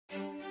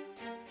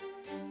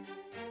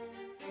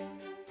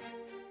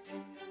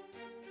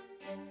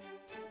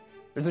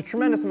There's a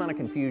tremendous amount of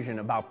confusion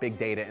about big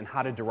data and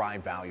how to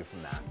derive value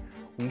from that.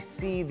 We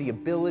see the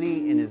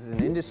ability, and as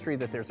an industry,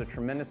 that there's a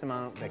tremendous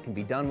amount that can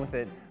be done with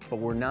it, but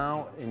we're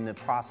now in the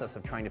process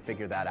of trying to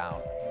figure that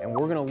out. And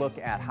we're going to look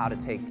at how to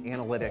take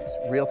analytics,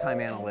 real-time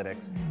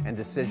analytics, and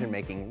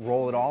decision-making,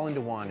 roll it all into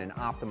one, and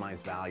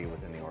optimize value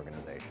within the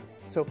organization.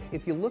 So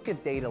if you look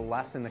at data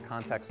less in the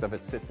context of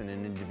it sits in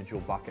an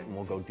individual bucket and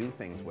we'll go do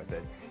things with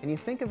it, and you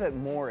think of it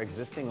more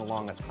existing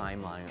along a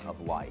timeline of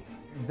life,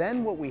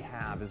 then what we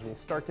have is we'll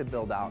start to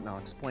build out, and I'll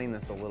explain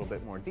this a little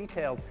bit more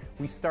detailed,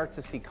 we start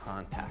to see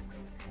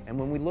context. And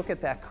when we look at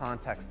that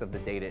context of the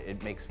data,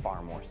 it makes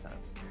far more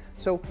sense.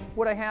 So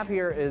what I have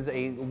here is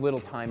a little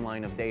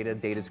timeline of data.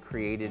 Data is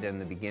created in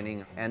the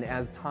beginning, and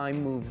as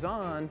time moves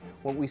on,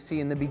 what we see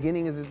in the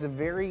beginning is it's a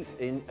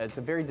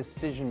very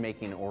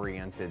decision-making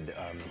oriented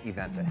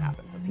event that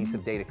happens. A piece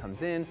of data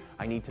comes in,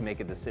 I need to make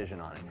a decision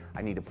on it.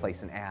 I need to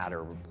place an ad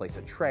or place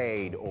a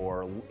trade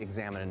or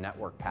examine a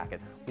network packet.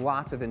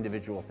 Lots of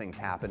individual things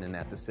happen in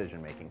that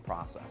decision-making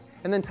process.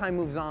 And then time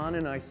moves on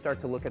and I start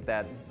to look at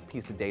that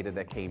piece of data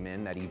that came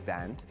in, that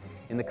event,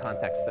 in the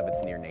context of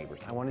its near neighbors.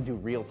 I want to do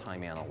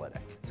real-time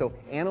analytics. So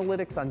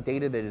analytics on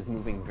data that is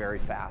moving very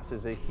fast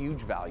is a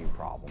huge value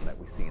problem that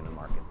we see in the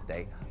market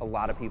today. A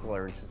lot of people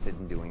are interested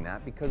in doing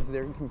that because they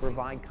can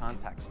provide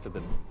context to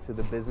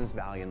the business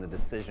value and the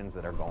decisions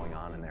that are going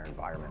on in their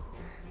environment.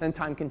 Then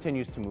time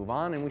continues to move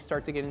on and we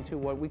start to get into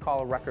what we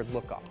call a record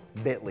lookup.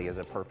 Bitly is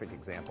a perfect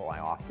example I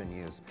often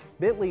use.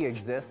 Bitly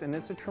exists and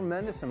it's a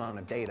tremendous amount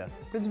of data,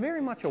 but it's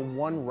very much a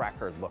one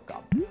record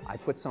lookup. I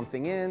put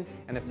something in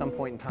and at some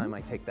point in time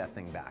I take that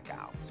thing back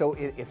out. So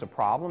it's a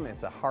problem,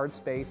 it's a hard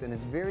space, and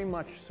it's very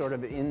much sort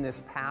of in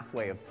this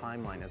pathway of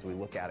timeline as we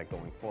look at it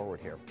going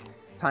forward here.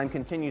 Time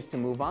continues to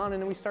move on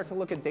and then we start to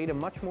look at data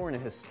much more in a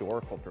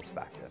historical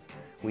perspective.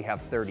 We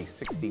have 30,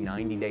 60,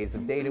 90 days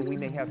of data. We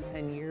may have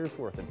 10 years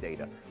worth of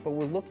data, but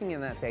we're looking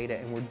in that data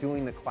and we're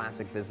doing the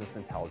classic business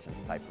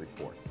intelligence type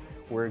reports.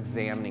 We're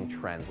examining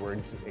trends, we're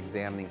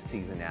examining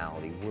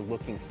seasonality, we're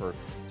looking for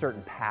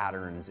certain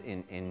patterns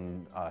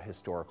in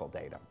historical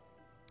data.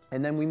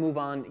 And then we move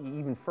on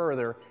even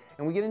further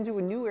and we get into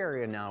a new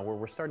area now where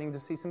we're starting to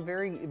see some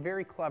very,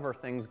 very clever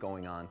things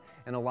going on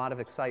and a lot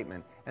of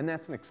excitement, and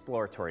that's in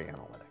exploratory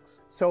analytics.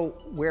 So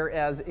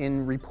whereas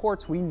in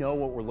reports we know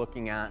what we're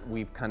looking at,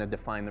 we've kind of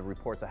defined the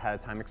reports ahead of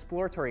time,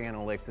 exploratory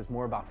analytics is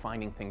more about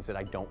finding things that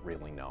I don't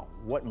really know.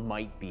 What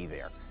might be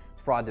there?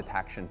 Fraud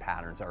detection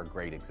patterns are a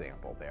great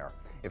example there.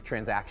 If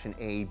transaction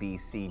A, B,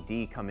 C,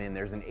 D come in,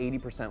 there's an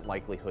 80%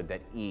 likelihood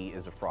that E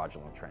is a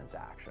fraudulent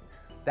transaction.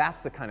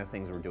 That's the kind of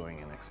things we're doing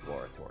in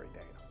exploratory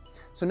data.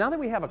 So now that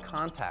we have a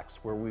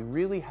context where we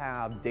really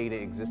have data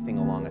existing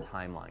along a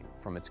timeline,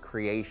 from its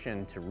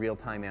creation to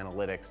real-time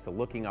analytics to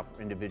looking up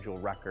individual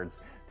records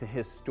to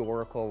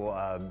historical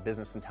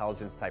business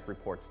intelligence type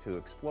reports to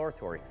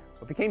exploratory,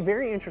 what became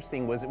very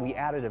interesting was that we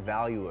added a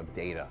value of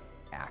data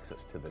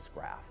axis to this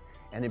graph.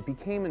 And it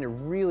became a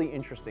really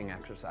interesting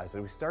exercise.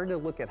 So we started to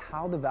look at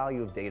how the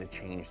value of data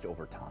changed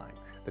over time.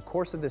 The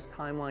course of this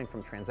timeline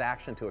from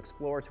transaction to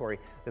exploratory,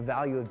 the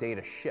value of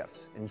data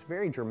shifts in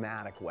very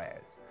dramatic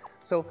ways.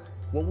 So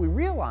what we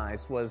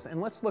realized was,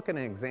 and let's look at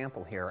an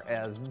example here,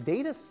 as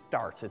data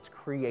starts, it's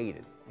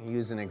created.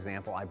 Use an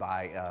example, I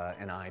buy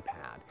an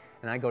iPad,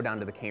 and I go down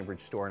to the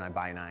Cambridge store and I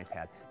buy an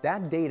iPad.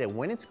 That data,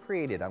 when it's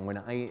created,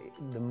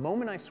 the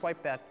moment I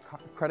swipe that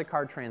credit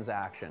card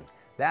transaction,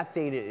 that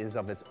data is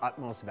of its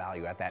utmost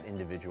value at that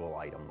individual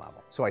item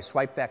level. So I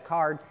swipe that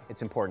card,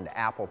 it's important to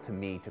Apple, to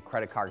me, to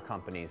credit card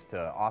companies, to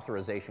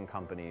authorization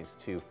companies,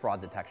 to fraud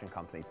detection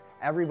companies.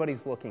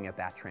 Everybody's looking at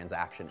that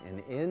transaction,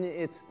 and in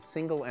its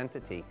single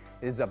entity,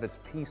 it is of its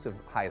piece of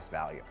highest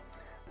value.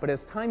 But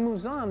as time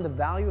moves on, the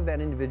value of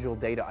that individual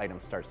data item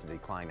starts to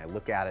decline. I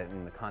look at it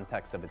in the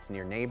context of its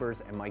near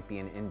neighbors. It might be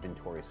an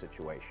inventory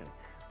situation.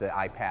 The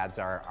iPads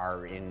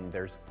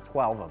there's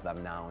 12 of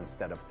them now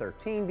instead of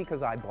 13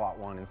 because I bought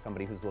one, and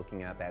somebody who's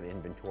looking at that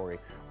inventory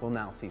will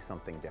now see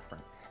something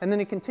different. And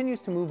then it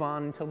continues to move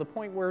on until the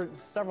point where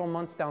several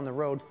months down the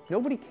road,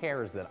 nobody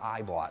cares that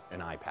I bought an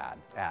iPad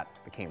at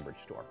the Cambridge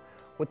store.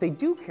 What they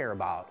do care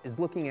about is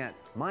looking at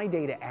my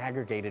data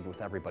aggregated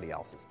with everybody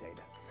else's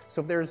data.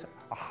 So if there's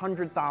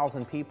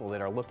 100,000 people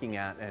that are looking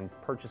at and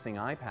purchasing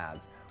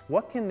iPads,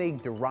 what can they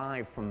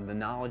derive from the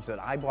knowledge that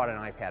I bought an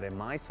iPad in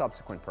my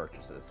subsequent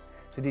purchases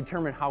to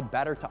determine how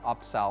better to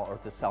upsell or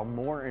to sell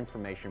more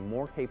information,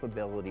 more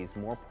capabilities,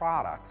 more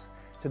products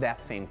to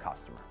that same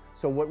customer?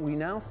 So what we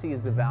now see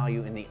is the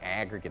value in the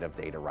aggregate of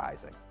data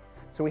rising.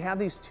 So we have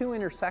these two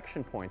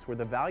intersection points where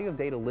the value of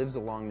data lives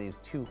along these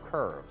two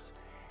curves,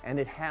 and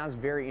it has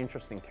very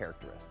interesting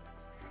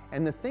characteristics.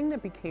 And the thing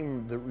that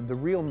became the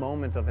real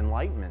moment of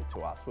enlightenment to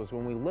us was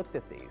when we looked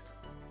at these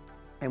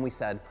and we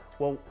said,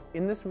 well,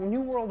 in this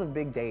new world of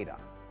big data,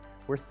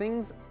 where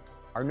things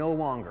are no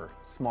longer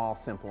small,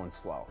 simple, and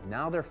slow,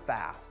 now they're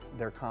fast,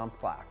 they're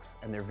complex,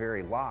 and they're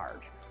very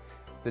large,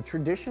 the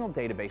traditional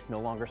database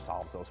no longer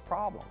solves those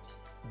problems.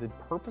 The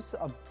purpose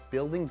of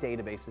building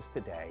databases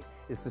today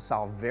is to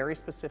solve very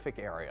specific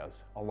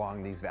areas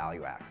along these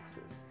value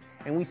axes.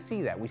 And we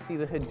see that. We see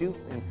the Hadoop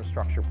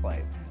infrastructure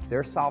plays.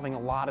 They're solving a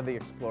lot of the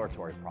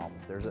exploratory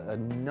problems. There's a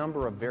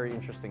number of very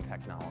interesting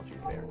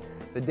technologies there.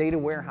 The data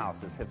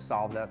warehouses have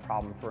solved that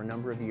problem for a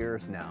number of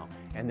years now,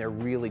 and they're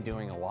really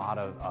doing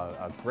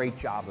a great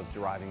job of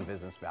deriving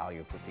business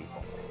value for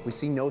people. We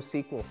see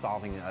NoSQL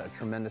solving a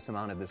tremendous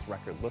amount of this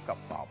record lookup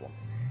problem.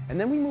 And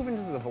then we move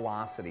into the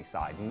velocity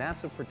side, and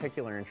that's of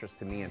particular interest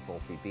to me in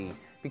VoltDB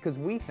because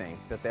we think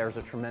that there's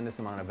a tremendous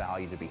amount of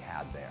value to be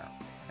had there.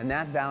 And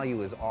that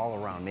value is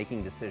all around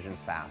making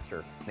decisions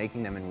faster,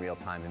 making them in real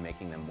time, and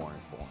making them more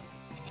informed.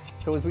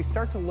 So as we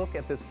start to look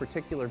at this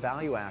particular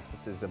value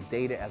axis of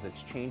data as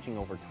it's changing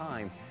over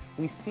time,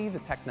 we see the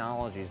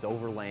technologies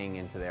overlaying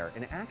into there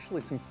and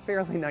actually some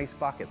fairly nice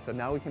buckets. So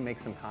now we can make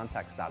some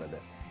context out of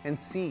this and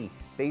see,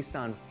 based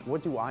on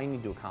what do I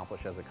need to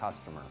accomplish as a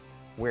customer,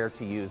 where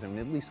to use them, and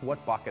at least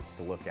what buckets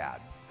to look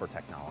at for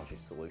technology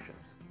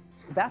solutions.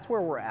 That's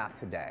where we're at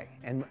today,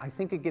 and I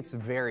think it gets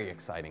very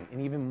exciting,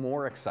 and even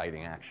more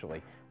exciting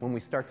actually, when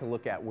we start to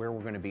look at where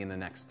we're going to be in the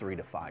next 3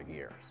 to 5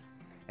 years.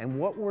 And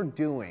what we're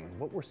doing,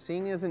 what we're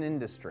seeing as an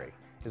industry,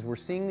 is we're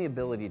seeing the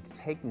ability to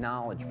take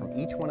knowledge from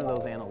each one of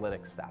those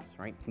analytics steps,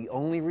 right? The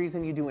only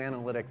reason you do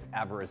analytics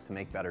ever is to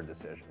make better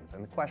decisions.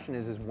 And the question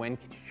is when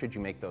should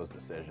you make those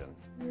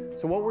decisions?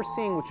 So what we're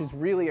seeing, which is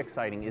really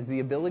exciting, is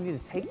the ability to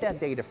take that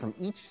data from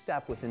each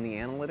step within the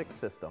analytics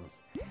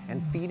systems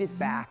and feed it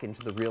back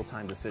into the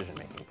real-time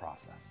decision-making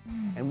process.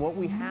 And what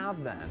we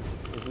have then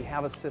is we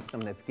have a system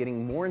that's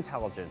getting more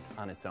intelligent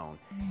on its own.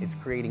 It's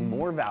creating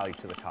more value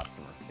to the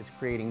customer. It's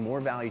creating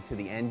more value to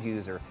the end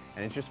user,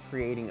 and it's just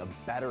creating a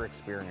better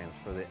experience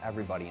for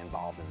everybody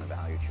involved in the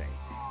value chain.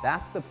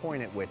 That's the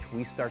point at which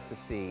we start to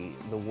see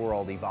the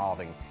world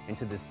evolving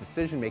into this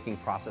decision-making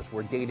process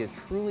where data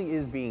truly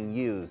is being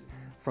used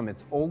from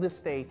its oldest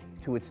state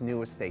to its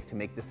newest state to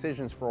make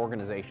decisions for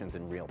organizations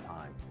in real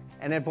time.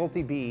 And at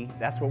VoltDB,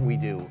 that's what we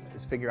do,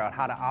 is figure out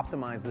how to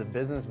optimize the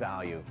business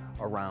value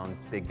around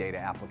big data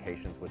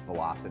applications with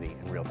velocity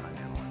and real-time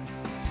analytics.